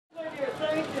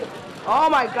Oh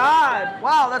my God!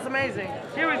 Wow, that's amazing.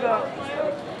 Here we go.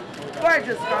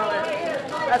 Gorgeous, Scarlett.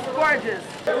 That's gorgeous.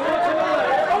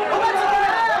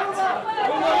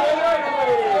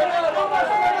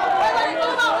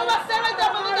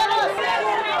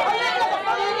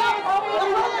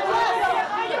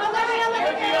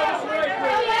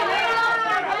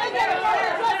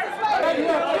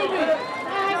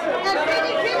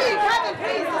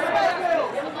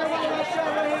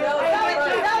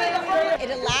 It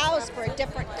allows for a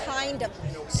different kind of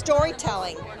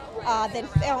storytelling than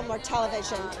film or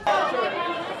television.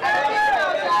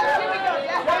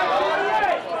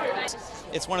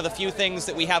 It's one of the few things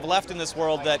that we have left in this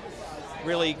world that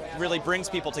really brings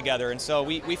people together, and so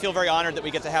we feel very honored that we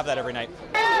get to have that every night.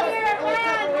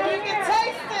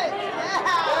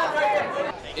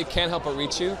 It can't help but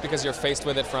reach you because you're faced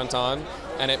with it front on,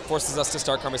 and it forces us to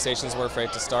start conversations we're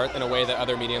afraid to start in a way that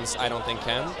other mediums I don't think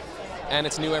can. And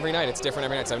it's new every night, it's different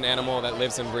every night. It's an animal that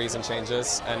lives and breathes and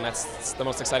changes, and that's the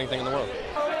most exciting thing in the world.